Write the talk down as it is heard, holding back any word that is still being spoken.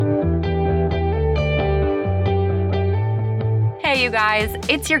Hey, you guys,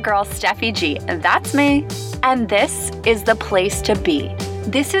 it's your girl, Steffi G. That's me. And this is the place to be.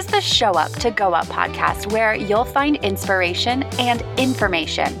 This is the Show Up to Go Up podcast where you'll find inspiration and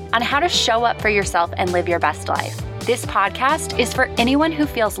information on how to show up for yourself and live your best life. This podcast is for anyone who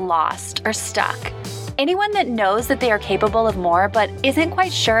feels lost or stuck. Anyone that knows that they are capable of more but isn't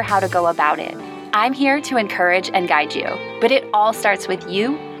quite sure how to go about it. I'm here to encourage and guide you, but it all starts with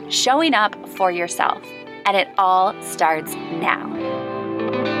you showing up for yourself. And it all starts now.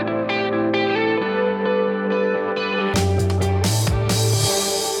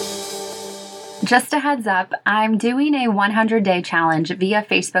 Just a heads up, I'm doing a 100-day challenge via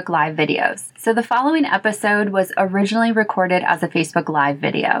Facebook Live videos. So the following episode was originally recorded as a Facebook Live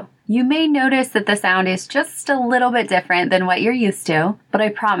video. You may notice that the sound is just a little bit different than what you're used to, but I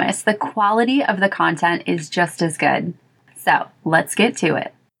promise the quality of the content is just as good. So let's get to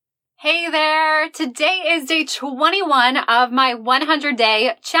it. Hey there! Today is day 21 of my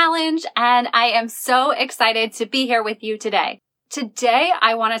 100-day challenge, and I am so excited to be here with you today. Today,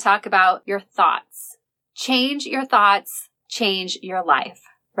 I want to talk about your thoughts. Change your thoughts, change your life,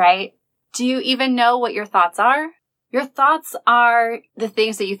 right? Do you even know what your thoughts are? Your thoughts are the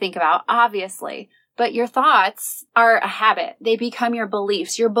things that you think about, obviously. But your thoughts are a habit. They become your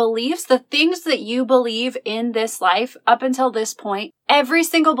beliefs. Your beliefs, the things that you believe in this life up until this point, every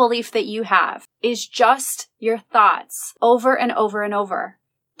single belief that you have is just your thoughts over and over and over.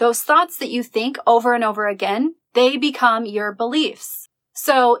 Those thoughts that you think over and over again, they become your beliefs.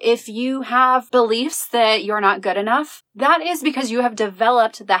 So if you have beliefs that you're not good enough, that is because you have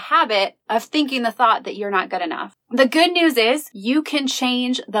developed the habit of thinking the thought that you're not good enough. The good news is you can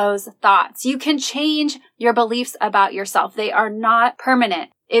change those thoughts. You can change your beliefs about yourself. They are not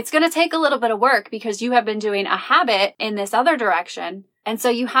permanent. It's going to take a little bit of work because you have been doing a habit in this other direction. And so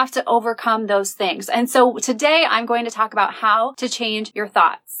you have to overcome those things. And so today I'm going to talk about how to change your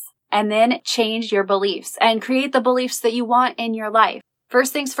thoughts and then change your beliefs and create the beliefs that you want in your life.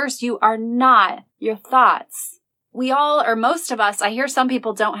 First things first, you are not your thoughts. We all, or most of us, I hear some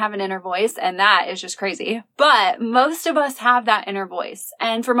people don't have an inner voice, and that is just crazy. But most of us have that inner voice.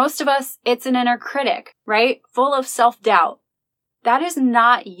 And for most of us, it's an inner critic, right? Full of self-doubt. That is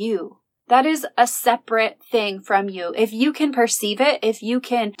not you. That is a separate thing from you. If you can perceive it, if you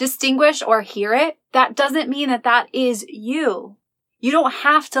can distinguish or hear it, that doesn't mean that that is you. You don't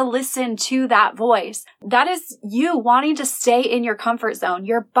have to listen to that voice. That is you wanting to stay in your comfort zone.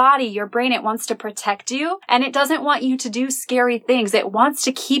 Your body, your brain, it wants to protect you, and it doesn't want you to do scary things. It wants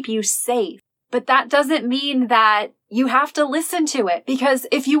to keep you safe. But that doesn't mean that you have to listen to it, because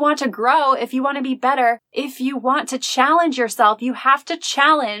if you want to grow, if you want to be better, if you want to challenge yourself, you have to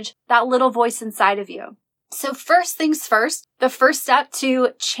challenge that little voice inside of you. So first things first, the first step to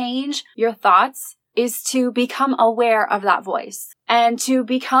change your thoughts is to become aware of that voice and to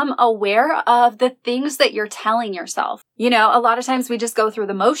become aware of the things that you're telling yourself. You know, a lot of times we just go through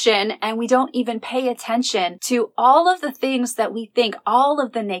the motion and we don't even pay attention to all of the things that we think, all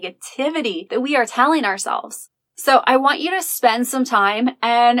of the negativity that we are telling ourselves. So I want you to spend some time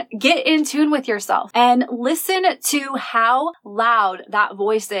and get in tune with yourself and listen to how loud that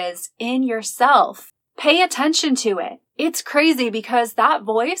voice is in yourself. Pay attention to it. It's crazy because that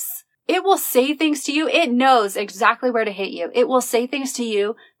voice, it will say things to you. It knows exactly where to hit you. It will say things to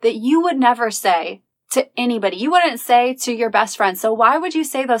you that you would never say to anybody. You wouldn't say to your best friend. So why would you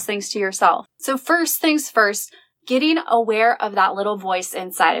say those things to yourself? So first things first, getting aware of that little voice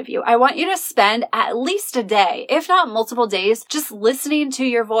inside of you. I want you to spend at least a day, if not multiple days, just listening to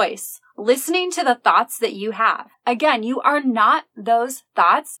your voice. Listening to the thoughts that you have. Again, you are not those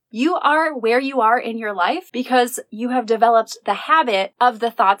thoughts. You are where you are in your life because you have developed the habit of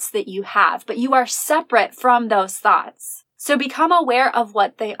the thoughts that you have, but you are separate from those thoughts. So become aware of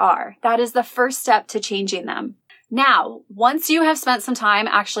what they are. That is the first step to changing them. Now, once you have spent some time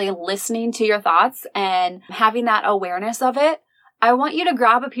actually listening to your thoughts and having that awareness of it, I want you to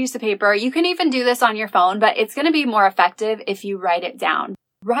grab a piece of paper. You can even do this on your phone, but it's going to be more effective if you write it down.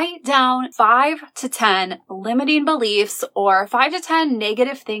 Write down 5 to 10 limiting beliefs or 5 to 10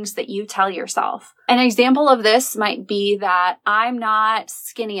 negative things that you tell yourself. An example of this might be that I'm not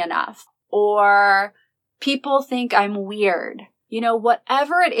skinny enough, or people think I'm weird. You know,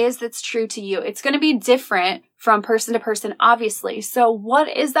 whatever it is that's true to you, it's going to be different from person to person, obviously. So what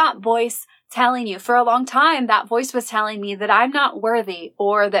is that voice telling you? For a long time, that voice was telling me that I'm not worthy,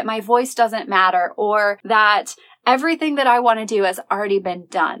 or that my voice doesn't matter, or that everything that I want to do has already been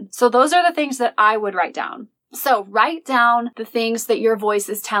done. So those are the things that I would write down. So write down the things that your voice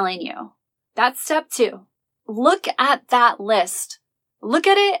is telling you. That's step 2. Look at that list. Look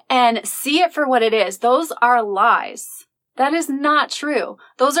at it and see it for what it is. Those are lies. That is not true.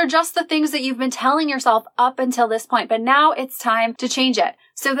 Those are just the things that you've been telling yourself up until this point, but now it's time to change it.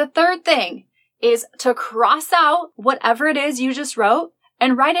 So the third thing is to cross out whatever it is you just wrote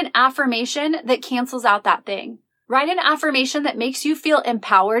and write an affirmation that cancels out that thing. Write an affirmation that makes you feel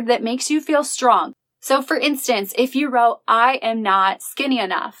empowered, that makes you feel strong. So for instance, if you wrote, I am not skinny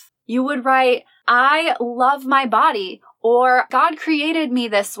enough, you would write, I love my body, or God created me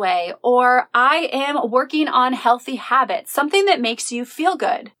this way, or I am working on healthy habits, something that makes you feel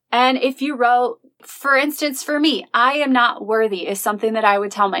good. And if you wrote, for instance, for me, I am not worthy is something that I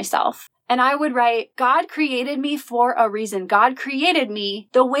would tell myself. And I would write, God created me for a reason. God created me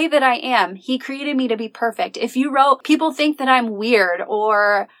the way that I am. He created me to be perfect. If you wrote, people think that I'm weird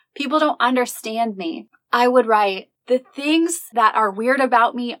or people don't understand me, I would write, the things that are weird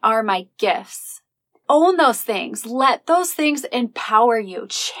about me are my gifts. Own those things. Let those things empower you.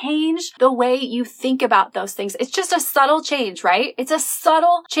 Change the way you think about those things. It's just a subtle change, right? It's a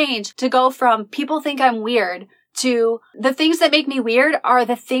subtle change to go from people think I'm weird to the things that make me weird are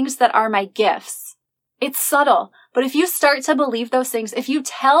the things that are my gifts. It's subtle, but if you start to believe those things, if you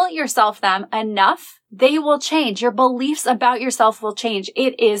tell yourself them enough, they will change. Your beliefs about yourself will change.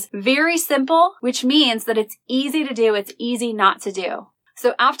 It is very simple, which means that it's easy to do. It's easy not to do.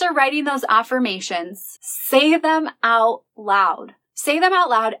 So after writing those affirmations, say them out loud. Say them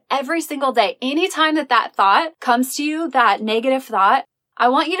out loud every single day. Anytime that thought comes to you, that negative thought, I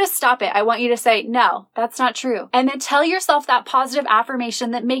want you to stop it. I want you to say, no, that's not true. And then tell yourself that positive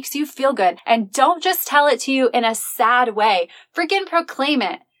affirmation that makes you feel good. And don't just tell it to you in a sad way. Freaking proclaim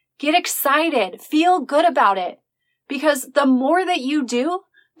it. Get excited. Feel good about it. Because the more that you do,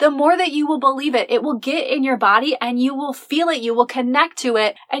 the more that you will believe it. It will get in your body and you will feel it. You will connect to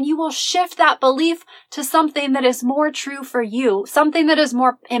it and you will shift that belief to something that is more true for you, something that is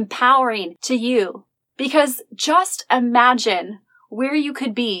more empowering to you. Because just imagine where you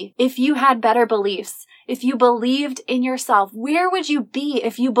could be if you had better beliefs, if you believed in yourself. Where would you be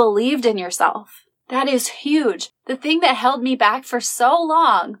if you believed in yourself? That is huge. The thing that held me back for so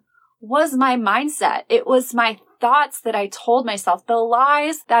long was my mindset. It was my thoughts that I told myself, the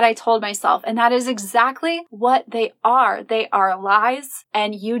lies that I told myself. And that is exactly what they are. They are lies,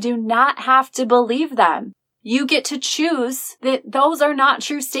 and you do not have to believe them. You get to choose that those are not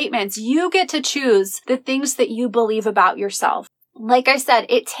true statements. You get to choose the things that you believe about yourself. Like I said,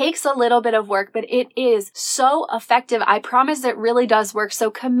 it takes a little bit of work, but it is so effective. I promise it really does work. So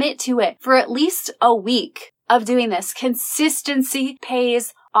commit to it for at least a week of doing this. Consistency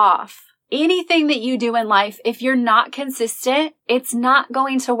pays off. Anything that you do in life, if you're not consistent, it's not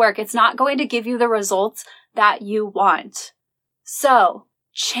going to work. It's not going to give you the results that you want. So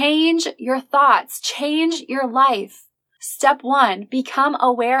change your thoughts, change your life. Step 1, become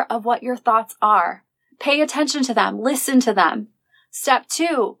aware of what your thoughts are. Pay attention to them, listen to them. Step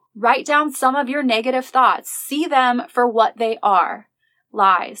 2, write down some of your negative thoughts. See them for what they are.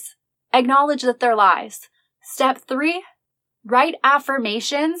 Lies. Acknowledge that they're lies. Step 3, write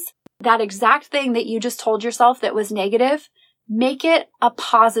affirmations. That exact thing that you just told yourself that was negative, make it a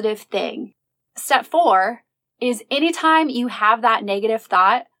positive thing. Step 4 is anytime you have that negative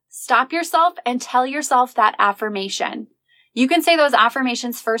thought, stop yourself and tell yourself that affirmation. You can say those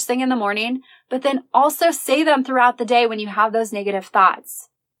affirmations first thing in the morning, but then also say them throughout the day when you have those negative thoughts.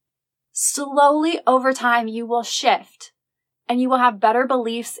 Slowly over time, you will shift and you will have better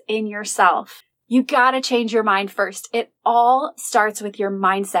beliefs in yourself. You gotta change your mind first. It all starts with your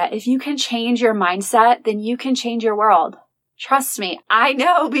mindset. If you can change your mindset, then you can change your world. Trust me, I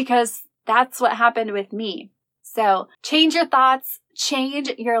know because that's what happened with me. So change your thoughts,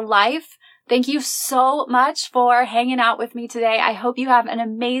 change your life. Thank you so much for hanging out with me today. I hope you have an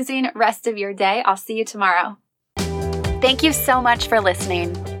amazing rest of your day. I'll see you tomorrow. Thank you so much for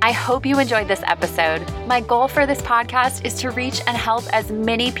listening. I hope you enjoyed this episode. My goal for this podcast is to reach and help as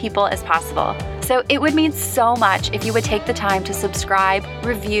many people as possible. So it would mean so much if you would take the time to subscribe,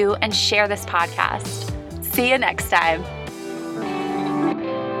 review, and share this podcast. See you next time.